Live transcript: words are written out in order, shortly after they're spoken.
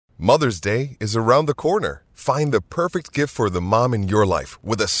Mother's Day is around the corner. Find the perfect gift for the mom in your life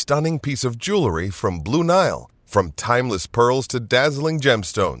with a stunning piece of jewelry from Blue Nile. From timeless pearls to dazzling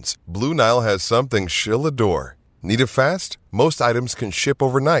gemstones, Blue Nile has something she'll adore. Need it fast? Most items can ship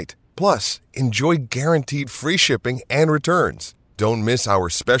overnight. Plus, enjoy guaranteed free shipping and returns. Don't miss our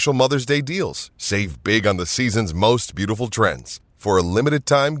special Mother's Day deals. Save big on the season's most beautiful trends. For a limited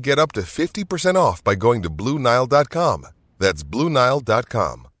time, get up to 50% off by going to BlueNile.com. That's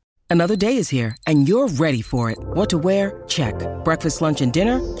BlueNile.com. Another day is here, and you're ready for it. What to wear? Check. Breakfast, lunch, and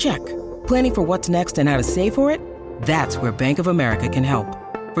dinner? Check. Planning for what's next and how to save for it? That's where Bank of America can help.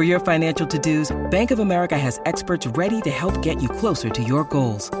 For your financial to-dos, Bank of America has experts ready to help get you closer to your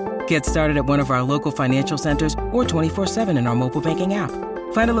goals. Get started at one of our local financial centers or 24/7 in our mobile banking app.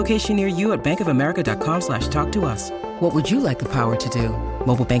 Find a location near you at bankofamerica.com/talktous. What would you like the power to do?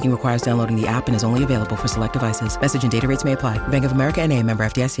 Mobile banking requires downloading the app and is only available for select devices. Message and data rates may apply. Bank of America N.A., member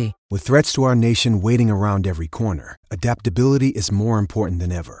FDIC. With threats to our nation waiting around every corner, adaptability is more important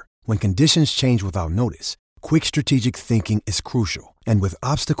than ever. When conditions change without notice, quick strategic thinking is crucial. And with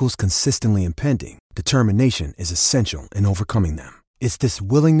obstacles consistently impending, determination is essential in overcoming them. It's this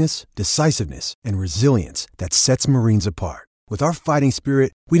willingness, decisiveness, and resilience that sets Marines apart. With our fighting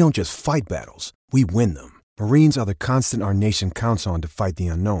spirit, we don't just fight battles, we win them. Marines are the constant our nation counts on to fight the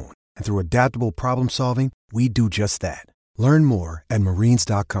unknown. And through adaptable problem solving, we do just that. Learn more at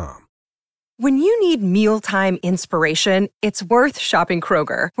marines.com. When you need mealtime inspiration, it's worth shopping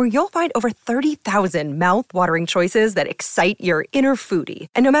Kroger, where you'll find over 30,000 mouth-watering choices that excite your inner foodie.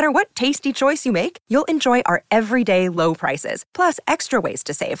 And no matter what tasty choice you make, you'll enjoy our everyday low prices, plus extra ways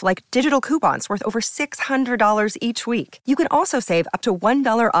to save, like digital coupons worth over $600 each week. You can also save up to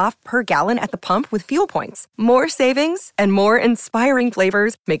 $1 off per gallon at the pump with fuel points. More savings and more inspiring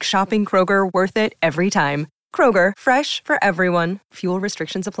flavors make shopping Kroger worth it every time. Kroger, fresh for everyone. Fuel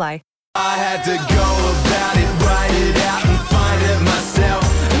restrictions apply. I had to go about it, write it out and find it myself.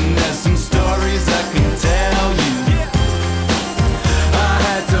 And there's some stories I can tell you. I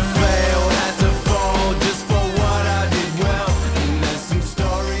had to fail, had to fall just for what I did well. And there's some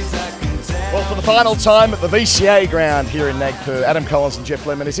stories I can tell. Well, for the final time at the VCA ground here in Nagpur, Adam Collins and Jeff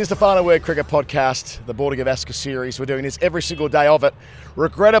Lemon. This is the Final Word Cricket Podcast, the Border Gavaskar series. We're doing this every single day of it.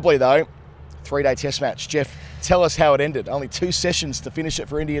 Regrettably, though, 3-day test match. Jeff, tell us how it ended. Only 2 sessions to finish it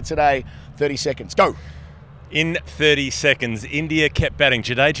for India today. 30 seconds. Go. In 30 seconds, India kept batting.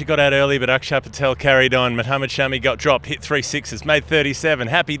 Jadeja got out early, but Akshar Patel carried on. Mohammad Shami got dropped, hit 3 sixes, made 37.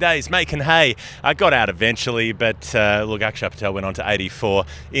 Happy days, making hay. Got out eventually, but look, Akshar Patel went on to 84.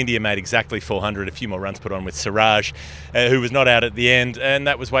 India made exactly 400. A few more runs put on with Siraj, who was not out at the end, and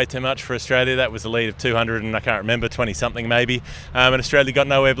that was way too much for Australia. That was a lead of 200, and I can't remember, 20-something maybe. And Australia got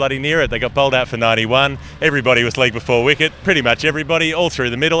nowhere bloody near it. They got bowled out for 91. Everybody was league before wicket, pretty much everybody, all through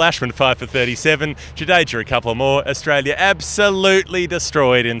the middle. Ashwin 5 for 37. Jadeja a couple more. Australia absolutely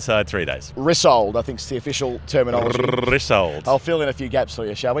destroyed inside 3 days. Rissoled, I think is the official terminology. Rissoled. I'll fill in a few gaps for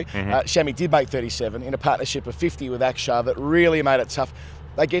you, shall we? Shami did make 37 in a partnership of 50 with Akshar that really made it tough.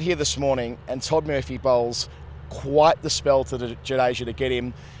 They get here this morning and Todd Murphy bowls quite the spell to Jadeja to get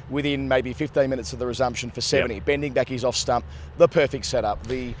him within maybe 15 minutes of the resumption for 70, bending back his off stump, the perfect setup,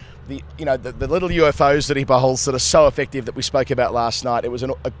 the little UFOs that he bowls that are so effective that we spoke about last night. It was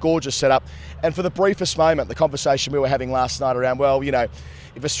a gorgeous setup. And for the briefest moment, the conversation we were having last night around, well,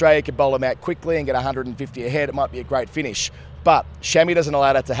 if Australia could bowl him out quickly and get 150 ahead, it might be a great finish. But Shami doesn't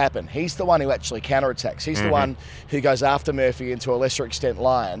allow that to happen. He's the one who actually counterattacks. He's the one who goes after Murphy and to a lesser extent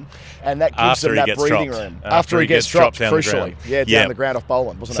Lyon, and that gives them that breathing room. After he gets dropped, crucially. Down the ground off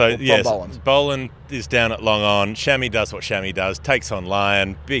Boland, wasn't it? Yes, Boland. Boland is down at long on. Shami does what Shami does, takes on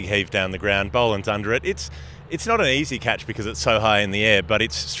Lyon, big heave down the ground, Boland's under it. It's not an easy catch because it's so high in the air, but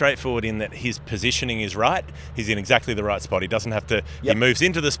it's straightforward in that his positioning is right. He's in exactly the right spot. He doesn't have to... He moves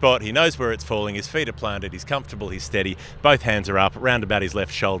into the spot. He knows where it's falling. His feet are planted. He's comfortable. He's steady. Both hands are up, round about his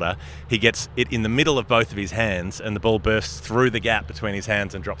left shoulder. He gets it in the middle of both of his hands, and the ball bursts through the gap between his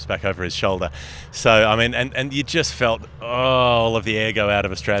hands and drops back over his shoulder. So, I mean, and you just felt all of the air go out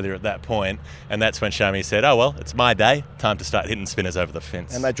of Australia at that point, and that's when Shami said, oh, well, it's my day. Time to start hitting spinners over the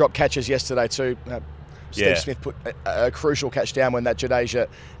fence. And they dropped catches yesterday too. Steve Smith put a crucial catch down when that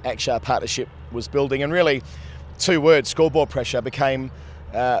Jadeja-Akshar partnership was building. And really, 2 words, scoreboard pressure, became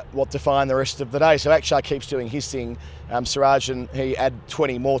what defined the rest of the day. So Akshar keeps doing his thing. Siraj and he add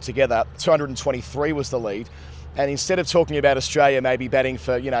 20 more together. 223 was the lead. And instead of talking about Australia maybe batting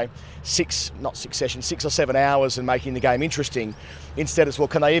for, 6 or 7 hours and making the game interesting, instead it's, well,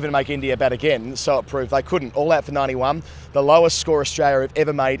 can they even make India bat again? So it proved they couldn't. All out for 91. The lowest score Australia have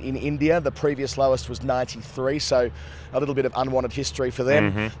ever made in India. The previous lowest was 93, so a little bit of unwanted history for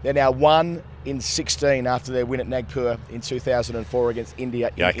them. Mm-hmm. They're now 1 in 16 after their win at Nagpur in 2004 against India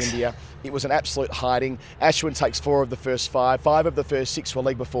in India. It was an absolute hiding. Ashwin takes 4 of the first 5. 5 of the first 6 were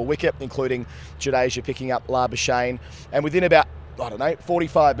leg before wicket, including Jadeja picking up Labuschagne. And within about,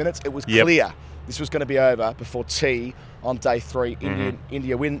 45 minutes, it was clear this was going to be over before tea on day 3.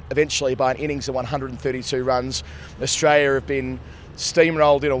 India win eventually by an innings of 132 runs. Australia have been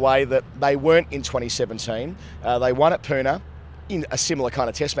steamrolled in a way that they weren't in 2017. They won at Pune in a similar kind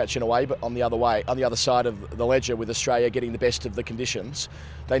of test match in a way, but on the other side of the ledger, with Australia getting the best of the conditions.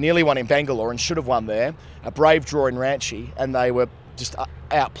 They nearly won in Bangalore and should have won there. A brave draw in Ranchi, and they were just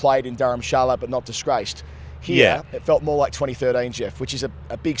outplayed in Dharamshala, but not disgraced. Here, it felt more like 2013, Jeff, which is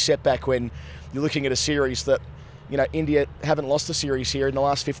a big setback when you're looking at a series that, India haven't lost a series here in the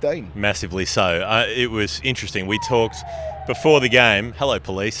last 15. Massively so. It was interesting. We talked before the game, hello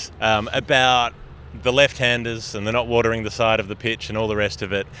police, about the left-handers and they're not watering the side of the pitch and all the rest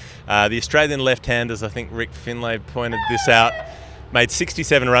of it. The Australian left-handers, I think Rick Finlay pointed this out, made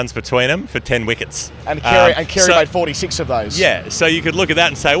 67 runs between them for 10 wickets. And Kerry made 46 of those. Yeah, so you could look at that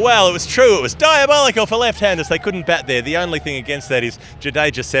and say, well, it was true. It was diabolical for left-handers. They couldn't bat there. The only thing against that is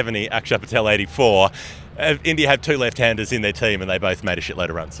Jadeja 70, Akshar Patel 84. India have 2 left-handers in their team and they both made a shitload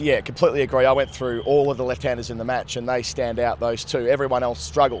of runs. Yeah, completely agree. I went through all of the left-handers in the match and they stand out, those 2. Everyone else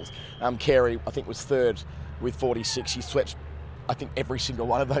struggled. Kerry, I think, was 3rd with 46. He swept, I think, every single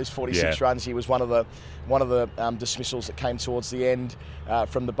one of those 46 runs. He was one of the dismissals that came towards the end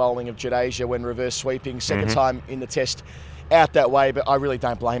from the bowling of Jadeja when reverse sweeping. Second time in the test out that way, but I really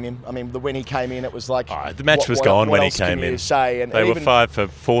don't blame him. I mean, when he came in, it was like... the match was gone when he came in. They were 5 for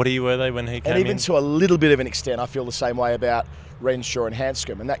 40, were they, when he came in? And even to a little bit of an extent, I feel the same way about Renshaw and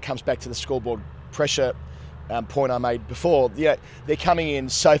Hanscom, and that comes back to the scoreboard pressure point I made before. Yeah, they're coming in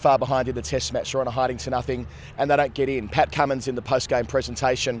so far behind in the test match, they're on a hiding to nothing, and they don't get in. Pat Cummins in the post-game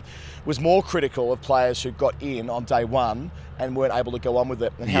presentation was more critical of players who got in on day 1 and weren't able to go on with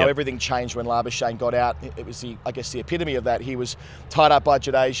it, and how everything changed when Labuschagne got out. It was the epitome of that. He was tied up by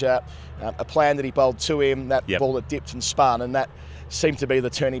Jadeja, a plan that he bowled to him, that ball that dipped and spun, and that seemed to be the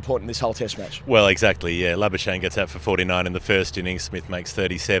turning point in this whole test match. Well, exactly, yeah. Labuschagne gets out for 49 in the first innings. Smith makes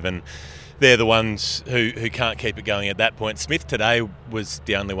 37. They're the ones who can't keep it going at that point. Smith today was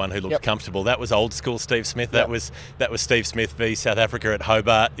the only one who looked comfortable. That was old school Steve Smith. That was Steve Smith v South Africa at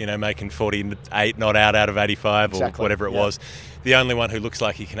Hobart, making 48 not out of 85 or whatever it was. The only one who looks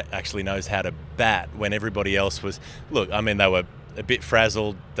like he actually knows how to bat when everybody else was... Look, I mean, they were a bit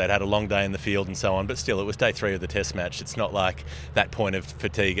frazzled. They'd had a long day in the field and so on, but still, it was day 3 of the test match. It's not like that point of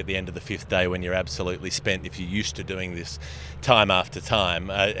fatigue at the end of the 5th day when you're absolutely spent if you're used to doing this time after time.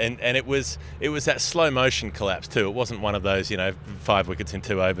 And it was that slow motion collapse too. It wasn't one of those 5 wickets in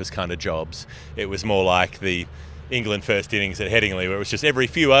 2 overs kind of jobs. It was more like the England first innings at Headingley, where it was just every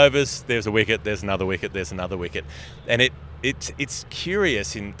few overs there's a wicket, there's another wicket, there's another wicket, and it's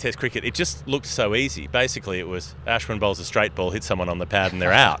curious in Test cricket. It just looked so easy. Basically, it was Ashwin bowls a straight ball, hit someone on the pad, and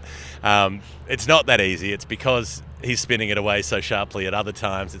they're out. It's not that easy. It's because he's spinning it away so sharply at other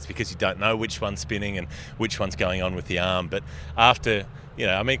times. It's because you don't know which one's spinning and which one's going on with the arm. But after,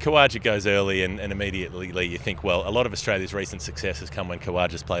 Khawaja goes early and immediately you think, well, a lot of Australia's recent success has come when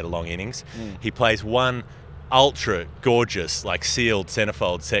Khawaja's played a long innings. He plays one ultra gorgeous, like sealed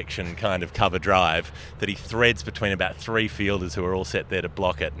centrefold section kind of cover drive that he threads between about 3 fielders who are all set there to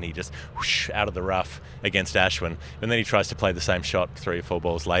block it, and he just whoosh out of the rough against Ashwin, and then he tries to play the same shot 3 or 4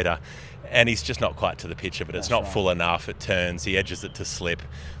 balls later, and he's just not quite to the pitch of it. It's not full enough. It turns, he edges it to slip,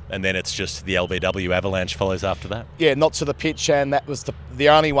 and then it's just the LBW avalanche follows after that. Yeah, not to the pitch, and that was the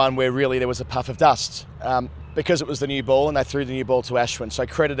only one where really there was a puff of dust. Because it was the new ball and they threw the new ball to Ashwin. So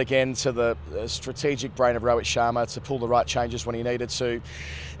credit again to the strategic brain of Rohit Sharma to pull the right changes when he needed to.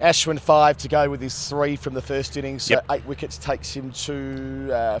 Ashwin 5 to go with his 3 from the first innings. So 8 wickets takes him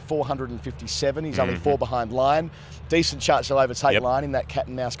to 457. He's only 4 behind Lyon. Decent chance he'll overtake Lyon in that cat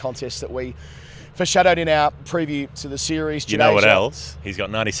and mouse contest that we foreshadowed in our preview to the series. You know what else? He's got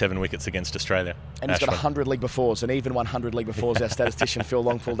 97 wickets against Australia. And he's got 100 league befores, and even 100 league befores our statistician Phil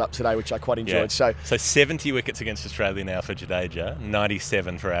Long pulled up today, which I quite enjoyed. So 70 wickets against Australia now for Jadeja,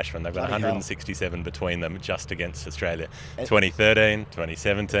 97 for Ashwin. They've got 167 between them just against Australia. 2013,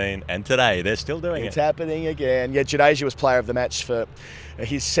 2017, and today they're still doing it. It's happening again. Yeah, Jadeja was player of the match for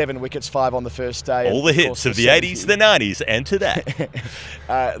his 7 wickets, 5 on the first day. All the hits of the 80s, the 90s, and today.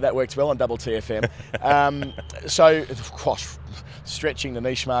 That worked well on Double TFM. a.m. So, gosh, stretching the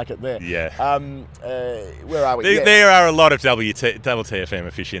niche market there. Yeah. Where are we? There are a lot of double TFM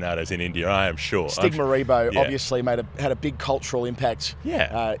aficionados in India, I am sure. Stigma Rebo obviously had a big cultural impact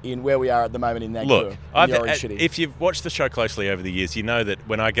in where we are at the moment in Nagpur. Look, City. if you've watched the show closely over the years, you know that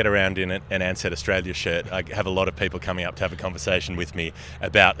when I get around in an Ansett Australia shirt, I have a lot of people coming up to have a conversation with me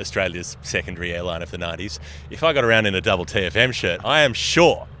about Australia's secondary airline of the 90s. If I got around in a double TFM shirt, I am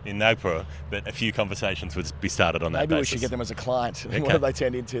sure in Nagpur that a few conversations would be started on that Maybe basis. we should get them as a client. Okay. What have they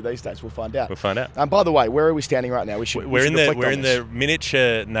turned into these days? We'll find out. By the way, where are we standing right now? We're in the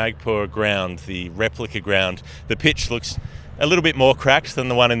miniature Nagpur ground, the replica ground. The pitch looks a little bit more cracked than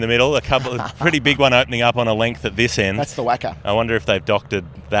the one in the middle. A pretty big one opening up on a length at this end. That's the whacker. I wonder if they've doctored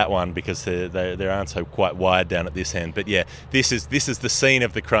that one because they aren't so quite wide down at this end. But yeah, this is the scene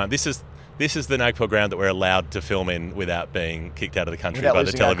of the crime. This is the Nagpur ground that we're allowed to film in without being kicked out of the country by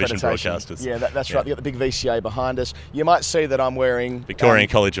the television broadcasters. Yeah, that's right. You've got the big VCA behind us. You might see that I'm wearing... Victorian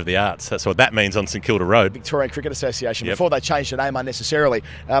College of the Arts. That's what that means on St Kilda Road. Victorian Cricket Association. Before they changed the name unnecessarily.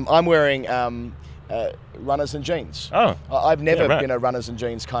 I'm wearing runners and jeans. Oh. I've never been a runners and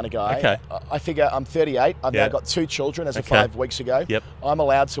jeans kind of guy. Okay. I figure I'm 38. I've now got 2 children as of 5 weeks ago. Yep. I'm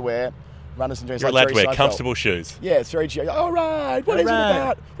allowed to wear runners and jeans. You're allowed to wear comfortable shoes. Yeah, it's very G. All right, what is it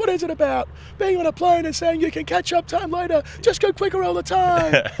about? What is it about? Being on a plane and saying you can catch up time later. Just go quicker all the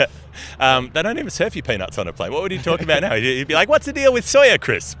time. They don't even serve you peanuts on a plane. What would you talk about now? You'd be like, what's the deal with soya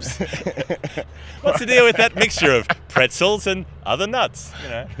crisps? What's the deal with that mixture of pretzels and other nuts? You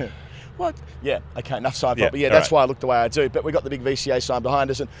know. What? Yeah, okay, enough side thought. But that's why I look the way I do. But we've got the big VCA sign behind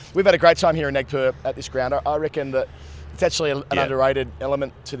us, and we've had a great time here in Nagpur at this ground. I reckon that it's actually an underrated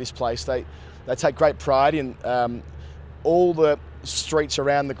element to this place. They take great pride in all the streets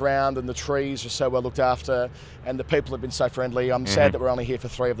around the ground, and the trees are so well looked after, and the people have been so friendly. I'm sad that we're only here for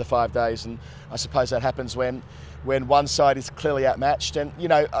 3 of the 5 days, and I suppose that happens when one side is clearly outmatched. And, you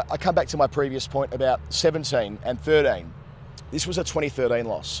know, I come back to my previous point about 17 and 13. This was a 2013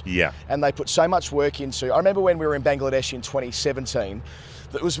 loss. Yeah. And they put so much work into... I remember when we were in Bangladesh in 2017,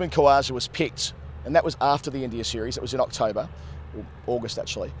 that Usman Khawaja was picked, and that was after the India series. It was in October, or August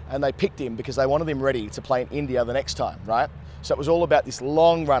actually. And they picked him because they wanted him ready to play in India the next time, right? So it was all about this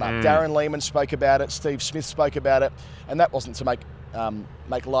long run-up. Darren Lehman spoke about it, Steve Smith spoke about it, and that wasn't to make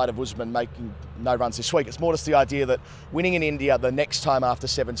light of Usman making no runs this week. It's more just the idea that winning in India the next time after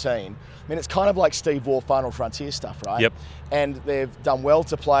 17, I mean, it's kind of like Steve Waugh Final Frontier stuff, right? Yep. And they've done well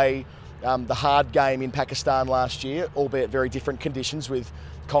to play the hard game in Pakistan last year, albeit very different conditions with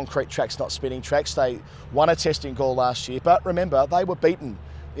concrete tracks, not spinning tracks. They won a test in Galle last year, but remember, they were beaten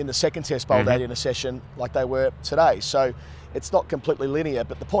in the second test bowled out in a session like they were today. So it's not completely linear,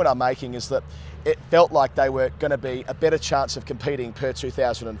 but the point I'm making is that it felt like they were going to be a better chance of competing per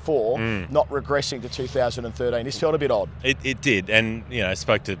 2004, not regressing to 2013. This felt a bit odd. It did, and you know, I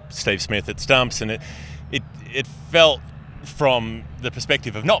spoke to Steve Smith at Stumps, and it felt, from the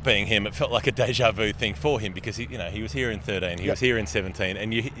perspective of not being him, it felt like a deja vu thing for him because he was here in 13, he was here in 17,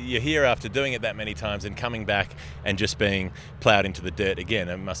 and you're here after doing it that many times and coming back and just being ploughed into the dirt again.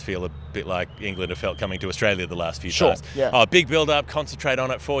 It must feel a bit like England have felt coming to Australia the last few times. Yeah. Oh, big build up, concentrate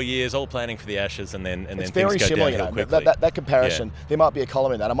on it, 4 years, all planning for the Ashes, and then it's things very go similar, downhill you know, quickly. that comparison, there might be a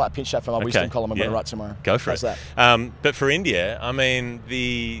column in that. I might pinch that from my wisdom column I'm going to write tomorrow. Go for How's it. That? But for India, I mean,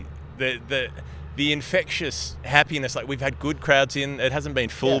 the infectious happiness, like we've had good crowds in. It hasn't been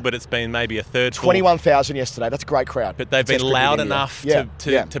full, but it's been maybe a third full. 21,000 yesterday. That's a great crowd. But they've been loud enough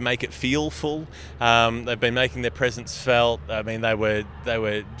to make it feel full. They've been making their presence felt. I mean, they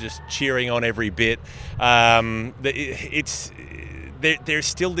were just cheering on every bit. There's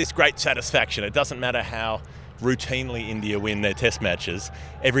still this great satisfaction. It doesn't matter how routinely India win their test matches,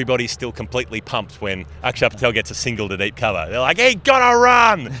 everybody's still completely pumped when Akshar Patel gets a single to deep cover. They're like, he got a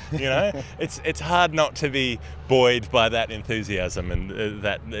run! You know, it's hard not to be buoyed by that enthusiasm, and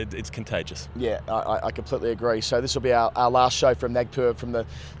it's contagious. Yeah, I completely agree. So this will be our last show from Nagpur from the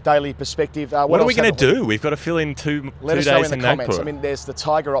daily perspective. What are we going to do? We've got to fill in two Let us days know in the comments. Nagpur. I mean, there's the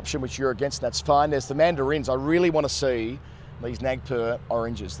tiger option, which you're against, and that's fine. There's the mandarins. I really want to see these Nagpur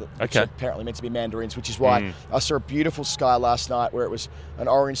oranges which are apparently meant to be mandarins, which is why I saw a beautiful sky last night where it was an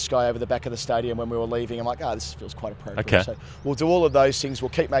orange sky over the back of the stadium when we were leaving. I'm like, this feels quite appropriate. Okay. So we'll do all of those things. We'll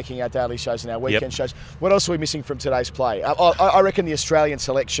keep making our daily shows and our weekend shows. What else are we missing from today's play? I reckon the Australian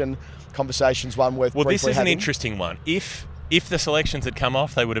selection conversation's one worth Well, this is having. an interesting one. If the selections had come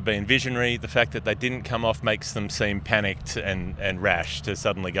off, they would have been visionary. The fact that they didn't come off makes them seem panicked and rash to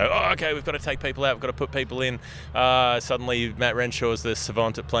suddenly go, okay, we've got to take people out, we've got to put people in. Suddenly Matt Renshaw's the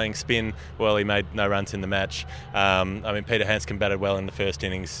savant at playing spin. Well, he made no runs in the match. I mean, Peter Hanscom batted well in the first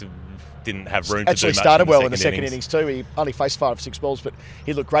innings. didn't have room to do actually much. Started well in the second second innings too. He only faced 5 or 6 balls, but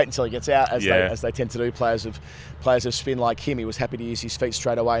he looked great until he gets out, as they tend to do. Players of spin like him. He was happy to use his feet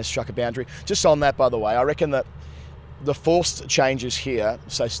straight away and struck a boundary. Just on that, by the way, I reckon that the forced changes here,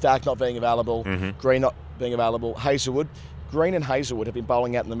 so Stark not being available, Green not being available, Green and Hazelwood have been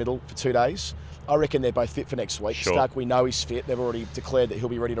bowling out in the middle for 2 days. I reckon they're both fit for next week. Sure. Stark, we know he's fit. They've already declared that he'll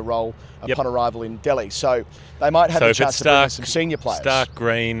be ready to roll upon arrival in Delhi. So they might have a chance to bring in some senior players. Stark,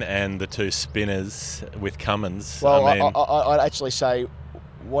 Green and the 2 spinners with Cummins. Well, I'd actually say,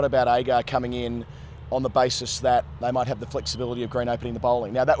 what about Agar coming in on the basis that they might have the flexibility of Green opening the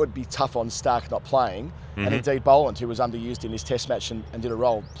bowling? Now, that would be tough on Stark not playing. And indeed, Boland, who was underused in his test match and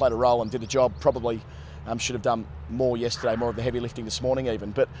played a role and did a job, probably should have done more yesterday, more of the heavy lifting this morning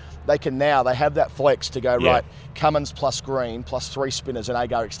even. But they have that flex to go, right, Cummins plus Green plus 3 spinners and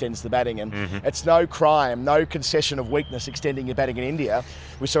Agar extends the batting. And it's no crime, no concession of weakness extending your batting in India.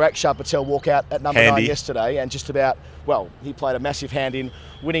 We saw Akshar Patel walk out at number 9 yesterday and just about, he played a massive hand in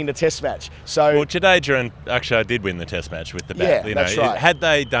winning the test match. So Jadeja and Akshar did win the test match with the bat. Yeah, that's right. Had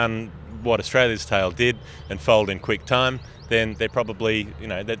they done what Australia's tail did and fold in quick time, then they're probably,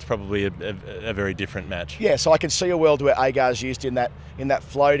 that's probably a very different match. Yeah, so I can see a world where Agar's used in that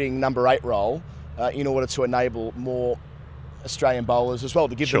floating number 8 role in order to enable more Australian bowlers as well,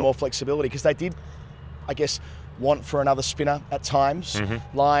 to give them more flexibility, because they did, I guess, want for another spinner at times.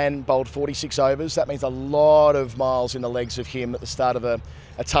 Lyon bowled 46 overs. That means a lot of miles in the legs of him at the start of a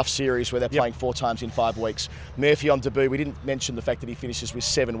tough series where they're playing 4 times in 5 weeks. Murphy on debut. We didn't mention the fact that he finishes with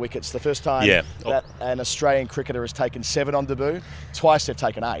 7 wickets. The first time that an Australian cricketer has taken 7 on debut. Twice they've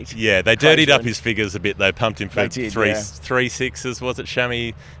taken 8. Yeah, they dirtied up his figures a bit. They pumped him for three sixes. Was it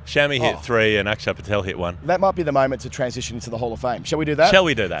Shami hit 3 and Akshar Patel hit 1. That might be the moment to transition into the Hall of Fame. Shall we do that? Shall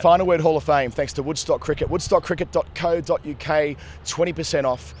we do that? Final word Hall of Fame, thanks to Woodstock Cricket. woodstockcricket.co.uk, 20%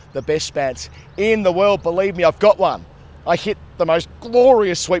 off the best bats in the world. Believe me, I've got one. I hit the most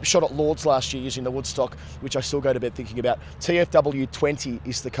glorious sweep shot at Lords last year using the Woodstock, which I still go to bed thinking about. TFW20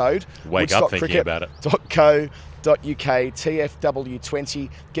 is the code. Wake up thinking about it. .co.uk,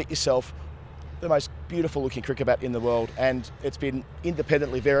 TFW20. Get yourself the most beautiful looking cricket bat in the world, and it's been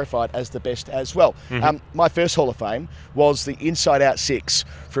independently verified as the best as well. My first Hall of Fame was the inside out 6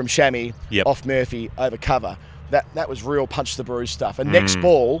 from Shami off Murphy over cover. That was real punch the bruise stuff. And next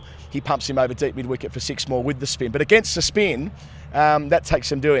ball, he pumps him over deep mid wicket for 6 more with the spin. But against the spin, that takes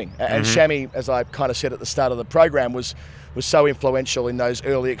some doing. And Shami, as I kind of said at the start of the program, was so influential in those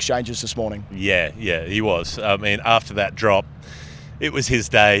early exchanges this morning. Yeah, he was. I mean, after that drop, it was his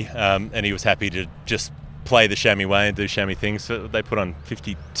day, and he was happy to just play the Shami way and do Shami things. So they put on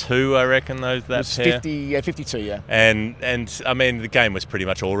 52, I reckon, that pair. 52, yeah. And I mean, the game was pretty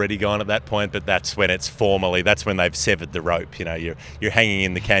much already gone at that point, but that's when they've severed the rope. You're hanging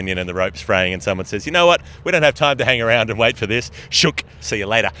in the canyon and the rope's fraying, and someone says, you know what, we don't have time to hang around and wait for this. Shook, see you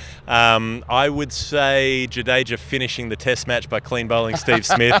later. I would say Jadeja finishing the test match by clean bowling Steve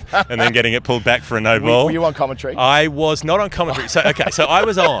Smith and then getting it pulled back for a no ball. Were you on commentary? I was not on commentary. So I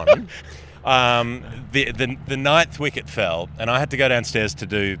was on. The 9th wicket fell, and I had to go downstairs to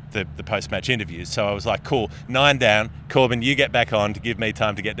do the post-match interviews. So I was like, cool, 9 down. Corbin, you get back on to give me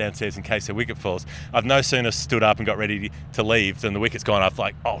time to get downstairs in case the wicket falls. I've no sooner stood up and got ready to leave than the wicket's gone. I'm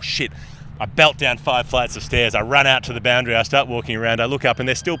like, oh, shit. I belt down 5 flights of stairs. I run out to the boundary. I start walking around. I look up, and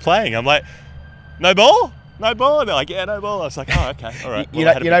they're still playing. I'm like, no ball? No ball? And they're like, yeah, no ball. I was like, oh, okay, all right. You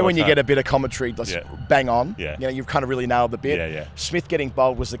know when you get a bit of commentary, bang on. Yeah. You've kind of really nailed the bit. Yeah. Smith getting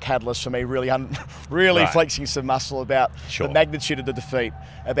bowled was the catalyst for me, really flexing some muscle about the magnitude of the defeat,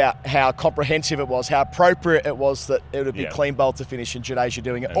 about how comprehensive it was, how appropriate it was that it would be clean bowled to finish, and Jadeja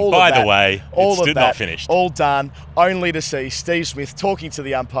doing it. And all by the way, it's still not finished. All done, only to see Steve Smith talking to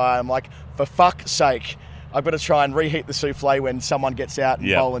the umpire. I'm like, for fuck's sake, I've got to try and reheat the souffle when someone gets out and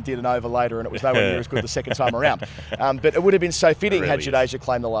bowl and did an over later, and it was nowhere near as good the second time around. But it would have been so fitting had Jadeja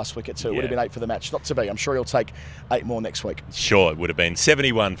claimed the last wicket too. It would have been 8 for the match. Not to be. I'm sure he'll take 8 more next week. Sure, it would have been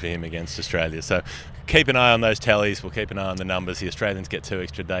 71 for him against Australia. So keep an eye on those tallies. We'll keep an eye on the numbers. The Australians get 2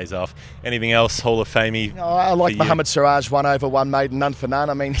 extra days off. Anything else Hall of Famey? I like Mohammad Siraj, 1 over 1 maiden, none for none.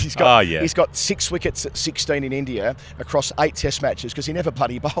 I mean, he's got 6 wickets at 16 in India across 8 test matches because he never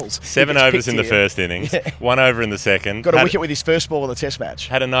bloody bowls. 7 overs in the first innings. 1 over in the second. Got a wicket with his first ball in the Test match.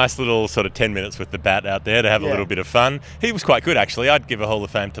 Had a nice little sort of 10 minutes with the bat out there to have a little bit of fun. He was quite good, actually. I'd give a Hall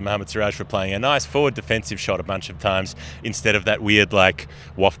of Fame to Mohammad Siraj for playing a nice forward defensive shot a bunch of times instead of that weird, like,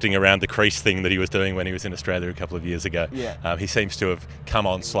 wafting around the crease thing that he was doing when he was in Australia a couple of years ago. Yeah. He seems to have come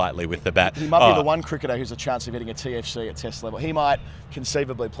on slightly with the bat. He might be the one cricketer who's a chance of getting a TFC at Test level. He might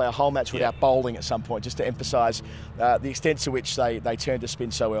conceivably play a whole match without bowling at some point, just to emphasise the extent to which they turn to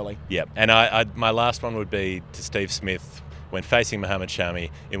spin so early. Yep. And my last one would be to Steve Smith when facing Mohammad Shami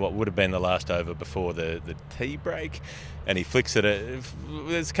in what would have been the last over before the tea break. And he flicks it.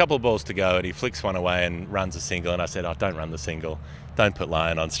 There's a couple of balls to go, and he flicks one away and runs a single. And I said, don't run the single. Don't put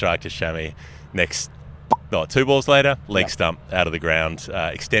Lyon on strike to Shami. Next, 2 balls later, leg stump out of the ground.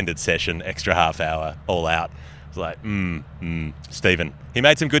 Extended session, extra half hour, all out. It was like, Stephen. He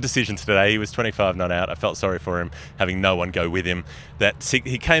made some good decisions today. He was 25 not out. I felt sorry for him having no one go with him.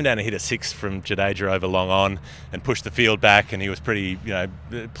 He came down and hit a 6 from Jadeja over long on and pushed the field back, and he was pretty,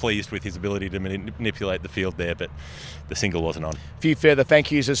 pleased with his ability to manipulate the field there, but the single wasn't on. A few further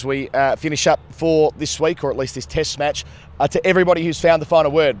thank yous as we finish up for this week, or at least this Test match. To everybody who's found the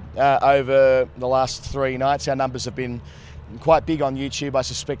final word over the last 3 nights. Our numbers have been quite big on YouTube. I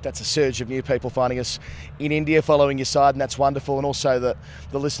suspect that's a surge of new people finding us in India, following your side, and that's wonderful. And also the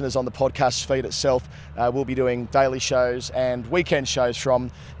listeners on the podcast feed itself will be doing daily shows and weekend shows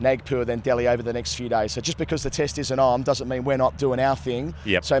from Nagpur, then Delhi over the next few days. So just because the Test isn't on doesn't mean we're not doing our thing.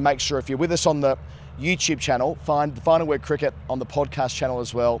 Yep. So make sure if you're with us on the YouTube channel, find the Final Word Cricket on the podcast channel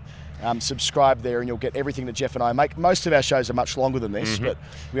as well. Subscribe there and you'll get everything that Jeff and I make. Most of our shows are much longer than this, but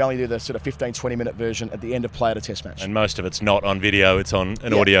we only do the sort of 15-20 minute version at the end of play at a Test match. And most of it's not on video, it's on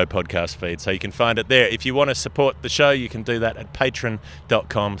an audio podcast feed, so you can find it there. If you want to support the show, you can do that at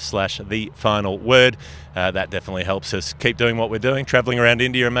patreon.com/thefinalword. That definitely helps us keep doing what we're doing, travelling around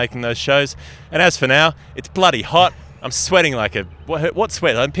India and making those shows. And as for now, it's bloody hot. I'm sweating like a... What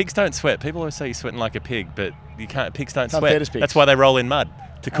sweat? I mean, pigs don't sweat. People always say you're sweating like a pig, but you can't. Pigs don't sweat. Fair as pigs. That's why they roll in mud,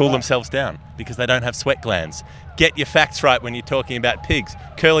 to cool themselves down, because they don't have sweat glands. Get your facts right when you're talking about pigs.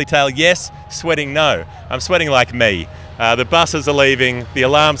 Curly tail, yes. Sweating, no. I'm sweating like me. The buses are leaving. The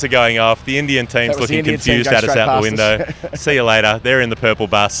alarms are going off. The Indian team's looking confused at us out the window. See you later. They're in the purple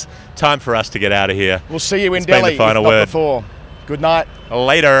bus. Time for us to get out of here. We'll see you in It's been Delhi, the final if not word. before. Good night.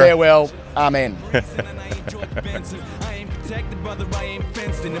 Later. Farewell. Amen. Protected, brother, I ain't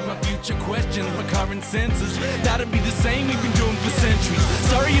fenced in. If my future questions my current senses, that'll be the same we've been doing for centuries.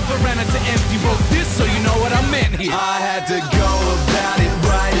 Sorry if I ran out to empty, wrote this so you know what I meant here. I had to go about it